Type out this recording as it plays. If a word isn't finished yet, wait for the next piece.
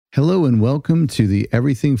Hello and welcome to the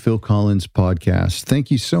Everything Phil Collins podcast.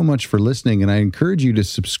 Thank you so much for listening, and I encourage you to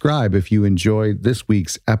subscribe if you enjoyed this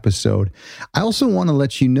week's episode. I also want to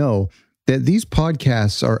let you know that these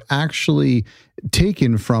podcasts are actually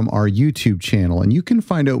taken from our YouTube channel, and you can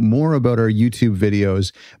find out more about our YouTube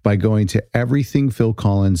videos by going to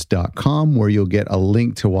everythingphilcollins.com, where you'll get a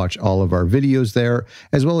link to watch all of our videos there,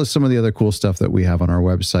 as well as some of the other cool stuff that we have on our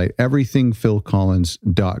website,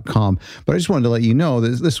 everythingphilcollins.com. But I just wanted to let you know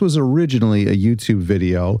that this was originally a YouTube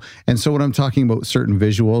video, and so when I'm talking about certain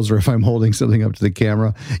visuals or if I'm holding something up to the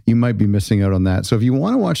camera, you might be missing out on that. So if you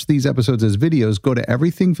want to watch these episodes as videos, go to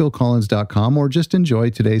everythingphilcollins.com or just enjoy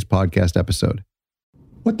today's podcast episode.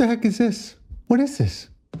 What the heck is this? What is this?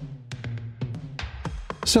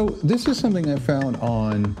 So this is something I found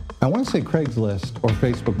on, I want to say Craigslist or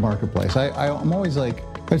Facebook Marketplace. I'm always like,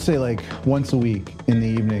 I'd say like once a week in the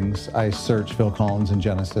evenings, I search Phil Collins and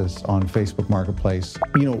Genesis on Facebook Marketplace,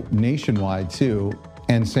 nationwide too.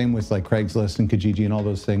 And same with like Craigslist and Kijiji and all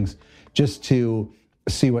those things, just to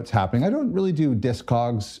see what's happening. I don't really do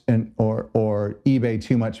Discogs or eBay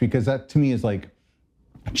too much, because that to me is like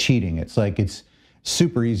cheating. It's like, it's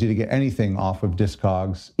super easy to get anything off of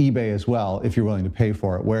Discogs, eBay as well, if you're willing to pay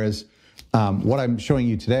for it. Whereas what I'm showing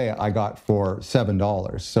you today, I got for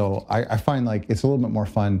 $7. So I find like it's a little bit more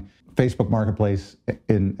fun. Facebook Marketplace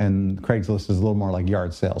and Craigslist is a little more like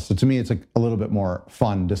yard sales. So to me, it's like a little bit more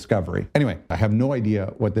fun discovery. Anyway, I have no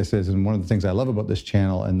idea what this is. And one of the things I love about this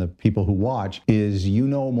channel and the people who watch is you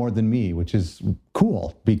know more than me, which is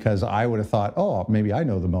cool, because I would have thought, oh, maybe I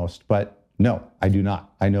know the most, but no, I do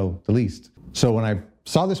not. I know the least. So when I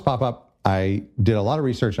saw this pop up, I did a lot of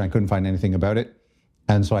research and I couldn't find anything about it.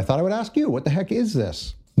 And so I thought I would ask you, what the heck is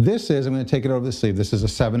this? This is, I'm going to take it over the sleeve. This is a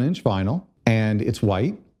 7-inch vinyl, and it's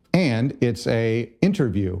white, and it's a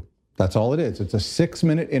interview. That's all it is. It's a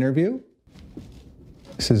 6-minute interview.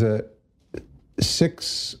 This is a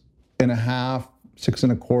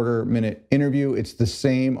 6.25 minute interview. It's the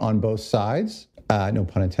same on both sides. No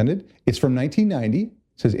pun intended. It's from 1990. It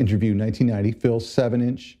says interview 1990, Phil's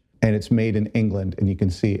 7-inch. And it's made in England, and you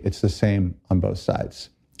can see it's the same on both sides.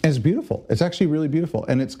 And it's beautiful. It's actually really beautiful.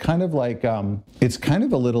 And it's kind of like, it's kind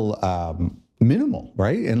of a little minimal,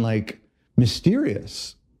 right? And like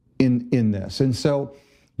mysterious in this. And so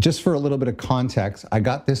just for a little bit of context, I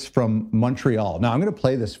got this from Montreal. Now I'm going to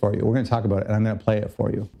play this for you. We're going to talk about it, and I'm going to play it for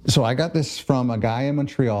you. So I got this from a guy in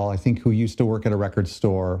Montreal, I think, who used to work at a record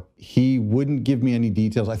store. He wouldn't give me any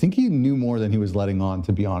details. I think he knew more than he was letting on,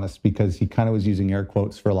 to be honest, because he kind of was using air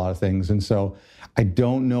quotes for a lot of things. And so I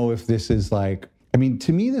don't know if this is like, I mean,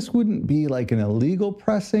 to me, this wouldn't be like an illegal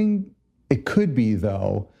pressing. It could be,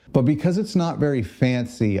 though. But because it's not very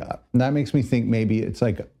fancy, that makes me think maybe it's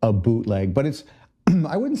like a bootleg. But it's,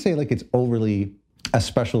 I wouldn't say like it's overly,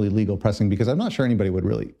 especially legal pressing, because I'm not sure anybody would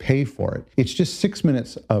really pay for it. It's just 6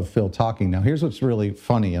 minutes of Phil talking. Now, here's what's really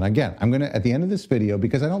funny. And again, I'm going to, at the end of this video,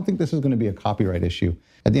 because I don't think this is going to be a copyright issue,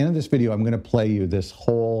 at the end of this video, I'm going to play you this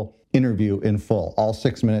whole interview in full. All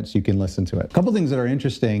 6 minutes, you can listen to it. A couple things that are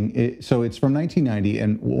interesting. So it's from 1990,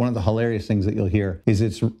 and one of the hilarious things that you'll hear is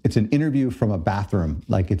it's an interview from a bathroom,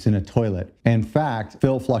 like it's in a toilet. In fact,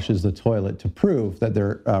 Phil flushes the toilet to prove that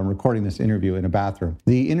they're recording this interview in a bathroom.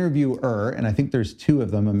 The interviewer, and I think there's two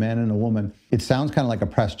of them, a man and a woman, it sounds kind of like a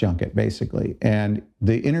press junket, basically. And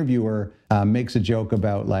the interviewer makes a joke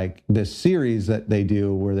about like this series that they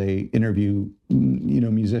do where they interview,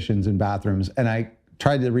 musicians in bathrooms. And I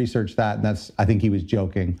tried to research that, and I think he was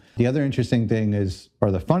joking. The other interesting thing is, or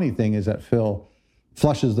the funny thing is, that Phil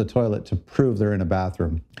flushes the toilet to prove they're in a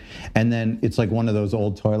bathroom. And then it's like one of those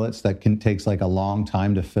old toilets that takes like a long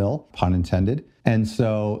time to fill, pun intended. And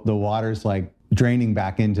so the water's like draining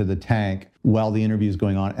back into the tank while the interview is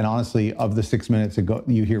going on. And honestly, of the 6 minutes ago,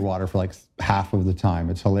 you hear water for like half of the time.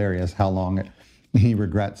 It's hilarious how long he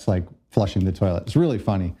regrets like flushing the toilet. It's really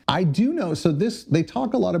funny. I do know, so they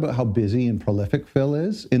talk a lot about how busy and prolific Phil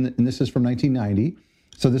is, and this is from 1990.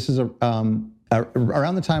 So this is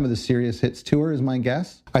around the time of the Serious Hits tour is my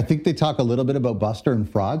guess. I think they talk a little bit about Buster and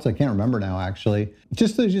Frauds. I can't remember now, actually.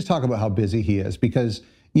 They just talk about how busy he is, because,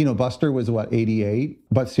 Buster was 88,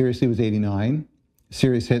 But Seriously was 89.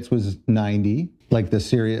 Serious Hits was 90. Like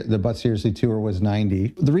the But Seriously tour was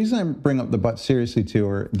 90. The reason I bring up the But Seriously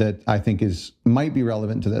tour that I think might be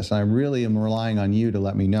relevant to this, and I really am relying on you to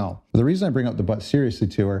let me know. The reason I bring up the But Seriously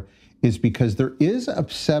tour is because there is a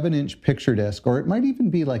 7-inch picture disc, or it might even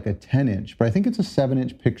be like a 10-inch, but I think it's a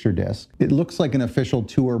 7-inch picture disc. It looks like an official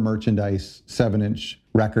tour merchandise 7-inch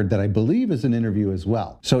record that I believe is an interview as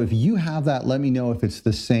well. So if you have that, let me know if it's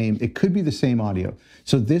the same. It could be the same audio.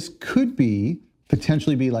 So this could be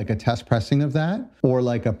potentially be like a test pressing of that, or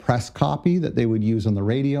like a press copy that they would use on the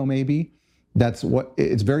radio maybe.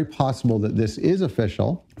 It's very possible that this is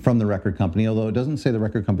official from the record company, although it doesn't say the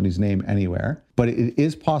record company's name anywhere. But it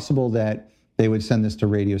is possible that they would send this to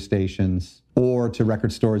radio stations or to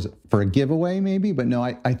record stores for a giveaway maybe. But no,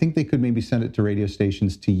 I think they could maybe send it to radio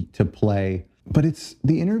stations to play. But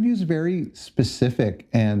the interview's very specific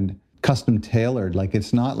and custom tailored. Like,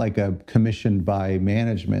 it's not like a commissioned by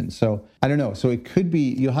management. So I don't know. So it could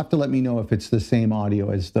be, you'll have to let me know if it's the same audio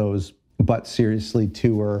as those But Seriously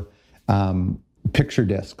Tour picture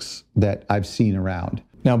discs that I've seen around.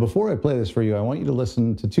 Now, before I play this for you, I want you to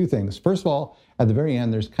listen to two things. First of all, at the very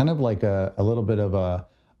end, there's kind of like a little bit of a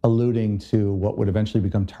alluding to what would eventually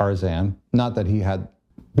become Tarzan. Not that he had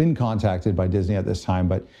been contacted by Disney at this time,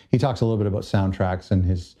 but he talks a little bit about soundtracks and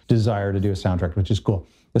his desire to do a soundtrack, which is cool.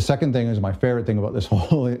 The second thing is my favorite thing about this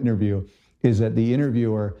whole interview is that the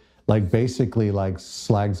interviewer basically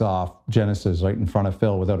slags off Genesis right in front of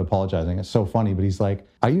Phil without apologizing. It's so funny, but he's like,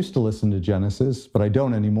 I used to listen to Genesis, but I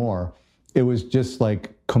don't anymore. It was just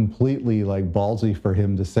completely ballsy for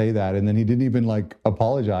him to say that. And then he didn't even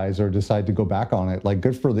apologize or decide to go back on it.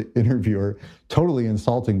 Good for the interviewer, totally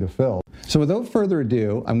insulting to Phil. So without further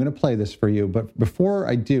ado, I'm going to play this for you. But before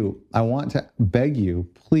I do, I want to beg you,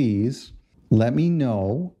 please let me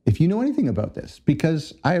know if you know anything about this,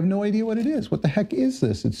 because I have no idea what it is. What the heck is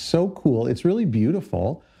this? It's so cool. It's really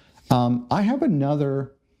beautiful. I have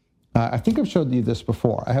another, I think I've showed you this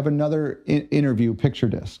before. I have another interview picture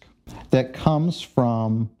disc that comes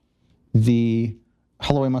from the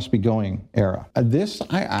Hello, I Must Be Going era. This,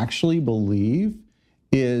 I actually believe,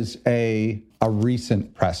 is a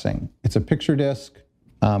recent pressing. It's a picture disc.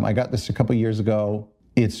 I got this a couple years ago.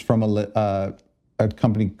 It's from a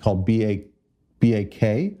company called BAK,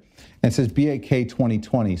 and it says BAK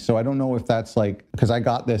 2020. So I don't know if that's because I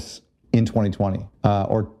got this in 2020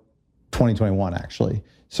 or 2021 actually.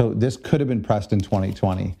 So this could have been pressed in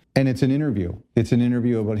 2020. And it's an interview. It's an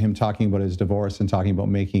interview about him talking about his divorce and talking about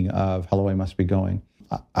making of Hello, I Must Be Going.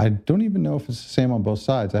 I don't even know if it's the same on both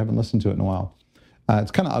sides. I haven't listened to it in a while.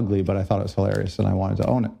 It's kind of ugly, but I thought it was hilarious and I wanted to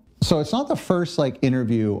own it. So it's not the first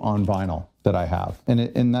interview on vinyl that I have,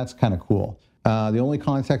 and that's kind of cool. The only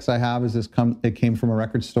context I have is it came from a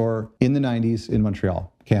record store in the 90s in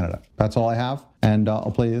Montreal, Canada. That's all I have, and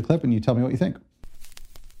I'll play you the clip and you tell me what you think.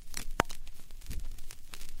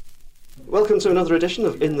 Welcome to another edition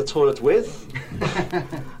of In the Toilet With.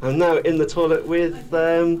 I'm now in the toilet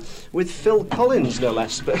with Phil Collins, no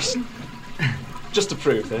less, but just to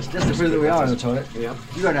prove this. Just to prove that we are in the toilet. Yeah.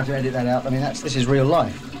 You don't have to edit that out. I mean, this is real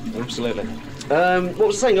life. Absolutely. What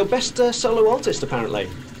was I saying? Your best solo artist, apparently.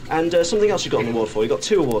 And something else you got an award for. You got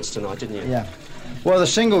 2 awards tonight, didn't you? Yeah. Well, the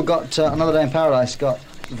single got Another Day in Paradise got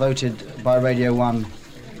voted by Radio 1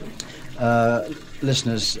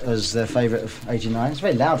 listeners as their favourite of 89. It's a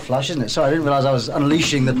very loud flush, isn't it? Sorry, I didn't realise I was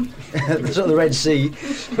unleashing the sort of the Red Sea.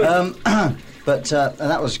 But and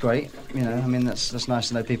that was great. You know, I mean, that's nice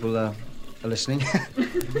to know people are listening.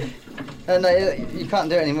 And you can't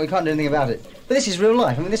do it anymore. You can't do anything about it. But this is real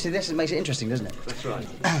life. I mean, this makes it interesting, doesn't it? That's right.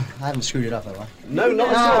 I haven't screwed it up, have I? No, not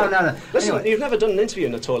at all. No. Listen, anyway, you've never done an interview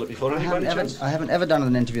in the toilet before, have you, by any chance? I haven't ever done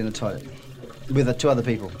an interview in the toilet with 2 other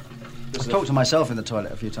people. I've talked to myself in the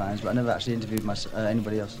toilet a few times, but I never actually interviewed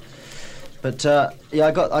anybody else. But yeah,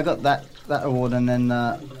 I got that award, and then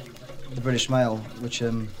the British Mail, which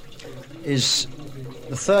is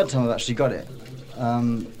the 3rd time I've actually got it.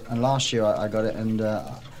 And last year I got it, and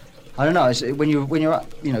I don't know. When you're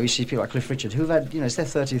up, you see people like Cliff Richard who've had, it's their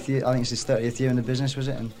 30th year. I think it's his 30th year in the business, was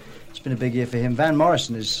it? And it's been a big year for him. Van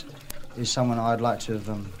Morrison is someone I'd like to have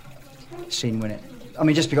seen win it. I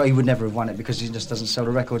mean, just because he would never have won it because he just doesn't sell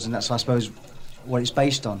the records, and that's, I suppose, what it's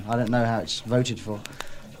based on. I don't know how it's voted for,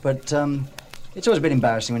 but it's always a bit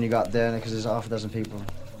embarrassing when you go up there because there's half a dozen people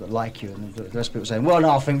that like you, and the rest of people saying, "Well, no,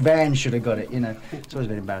 I think Van should have got it." It's always a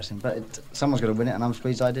bit embarrassing, but someone's got to win it, and I'm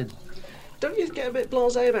pleased I did. Don't you get a bit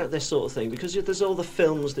blasé about this sort of thing? Because there's all the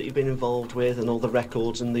films that you've been involved with and all the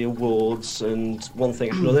records and the awards and one thing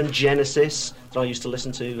after another. And Genesis, that I used to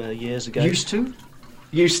listen to years ago.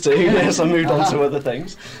 Used to, yes, I moved on to other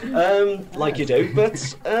things, like you do.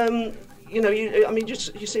 But,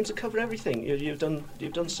 you seem to cover everything. You've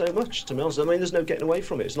done so much, to be honest. I mean, there's no getting away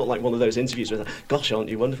from it. It's not like one of those interviews where, gosh, aren't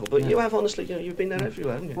you wonderful? But you have, honestly, you've been there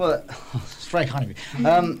everywhere, haven't you? Well, it's very kind of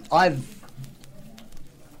you.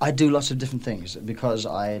 I do lots of different things because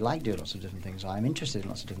I like doing lots of different things. I'm interested in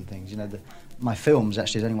lots of different things. My films,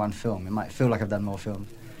 actually, is only one film. It might feel like I've done more films.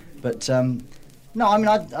 But, no, I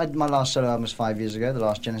mean, my last solo album was 5 years ago. The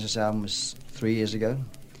last Genesis album was 3 years ago.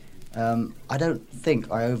 I don't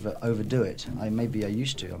think I overdo it. Maybe I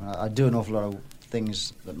used to. I mean, I do an awful lot of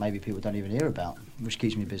things that maybe people don't even hear about, which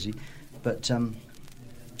keeps me busy. But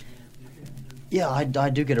yeah, I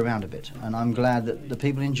do get around a bit, and I'm glad that the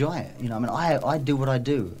people enjoy it. You know, I mean, I do what I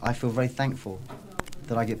do. I feel very thankful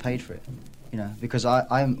that I get paid for it. You know, because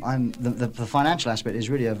the financial aspect is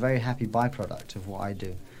really a very happy byproduct of what I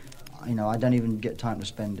do. You know, I don't even get time to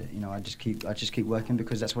spend it. You know, I just keep working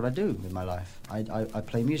because that's what I do with my life. I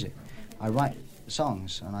play music, I write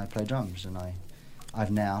songs, and I play drums, and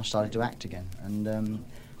I've now started to act again, and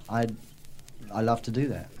I love to do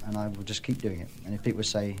that, and I will just keep doing it. And if people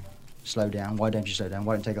say, slow down, why don't you slow down?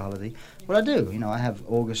 Why don't you take a holiday? Well, I do. You know, I have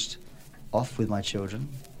August off with my children.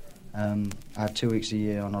 I have 2 weeks a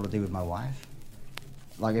year on holiday with my wife,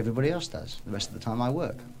 like everybody else does. The rest of the time I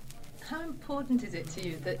work. How important is it to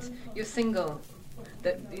you that your single,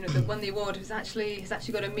 that that won the award, has actually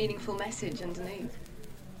got a meaningful message underneath?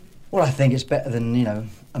 Well, I think it's better than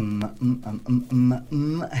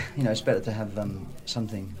it's better to have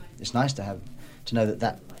something. It's nice to know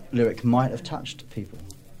that lyric might have touched people.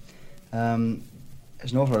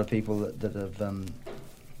 There's an awful lot of people that have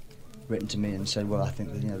written to me and said, well, I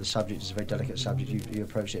think that the subject is a very delicate subject. You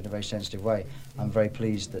approached it in a very sensitive way. I'm very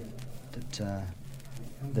pleased that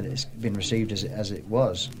it's been received as it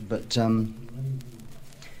was. But a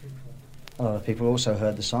lot of people also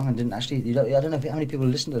heard the song and didn't actually. I don't know how many people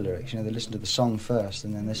listen to the lyrics. You know, they listen to the song first,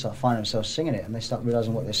 and then they start finding themselves singing it, and they start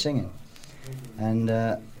realising what they're singing. And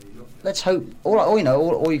let's hope. All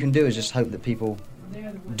you can do is just hope that people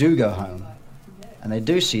do go home and they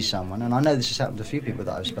do see someone, and I know this has happened to a few people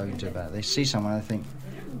that I've spoken to about it. They see someone and they think,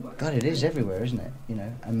 God, it is everywhere, isn't it? You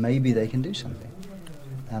know, and maybe they can do something.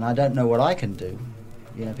 And I don't know what I can do.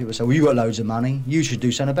 You know, people say, well, you got loads of money, you should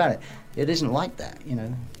do something about it. It isn't like that, you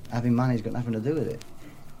know. Having money's got nothing to do with it.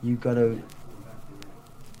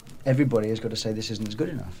 Everybody has got to say this isn't good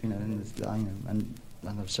enough, you know. And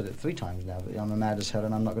I've said it 3 times now, but I'm mad as hell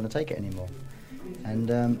and I'm not going to take it anymore.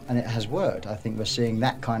 And it has worked. I think we're seeing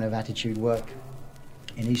that kind of attitude work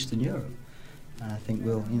in Eastern Europe. And I think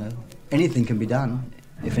anything can be done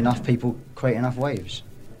if enough people create enough waves.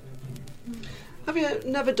 Have you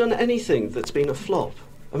never done anything that's been a flop?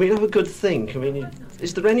 I mean, have a good think. I mean,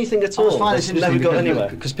 is there anything at all that's never got anywhere?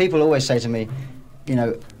 Because people always say to me,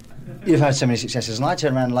 you've had so many successes, and I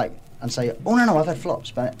turn around and say, oh no, I've had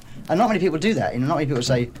flops, and not many people do that. You know, not many people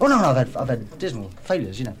say, oh no, I've had dismal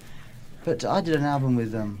failures. You know, but I did an album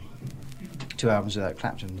with 2 albums without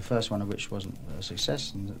Clapton. The first one of which wasn't a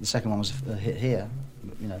success, and the second one was a hit here.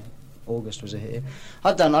 You know, August was a hit here.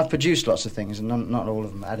 I've produced lots of things, and not all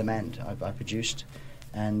of them. Adamant, I produced,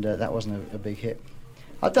 and that wasn't a big hit.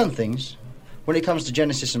 I've done things. When it comes to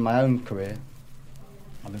Genesis and my own career,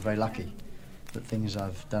 I've been very lucky that things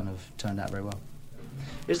I've done have turned out very well.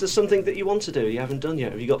 Is there something that you want to do you haven't done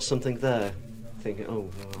yet? Have you got something there? Thinking, I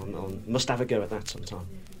must have a go at that sometime.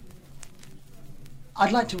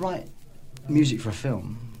 I'd like to write music for a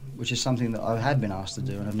film, which is something that I have been asked to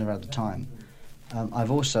do and I've never had the time.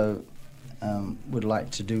 I've also would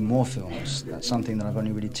like to do more films. That's something that I've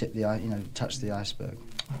only really touched the iceberg.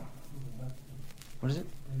 What is it?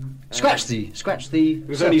 Scratch the.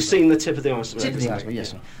 We've only seen the tip of the iceberg. Tip of the iceberg,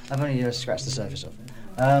 yes. I've only scratched the surface of.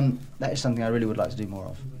 That is something I really would like to do more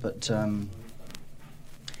of. But no,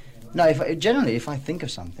 if I think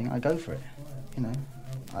of something, I go for it. You know,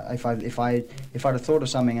 if I'd have thought of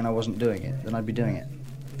something and I wasn't doing it, then I'd be doing it.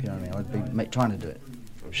 If you know what I mean, I'd be trying to do it.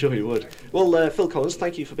 I'm sure you would. Well, Phil Collins,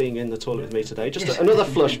 thank you for being in the toilet with me today. Just another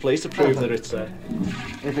flush, please, to prove that it's.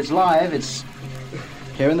 If it's live, it's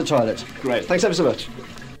here in the toilet. Great. Thanks ever so much.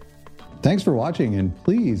 Thanks for watching, and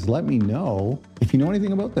please let me know if you know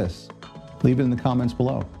anything about this. Leave it in the comments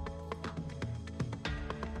below.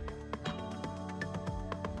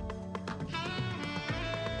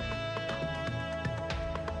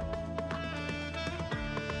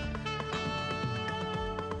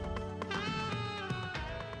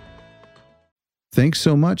 Thanks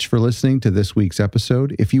so much for listening to this week's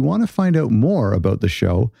episode. If you want to find out more about the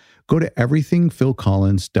show, go to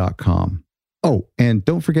everythingphilcollins.com. Oh, and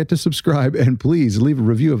don't forget to subscribe, and please leave a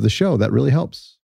review of the show. That really helps.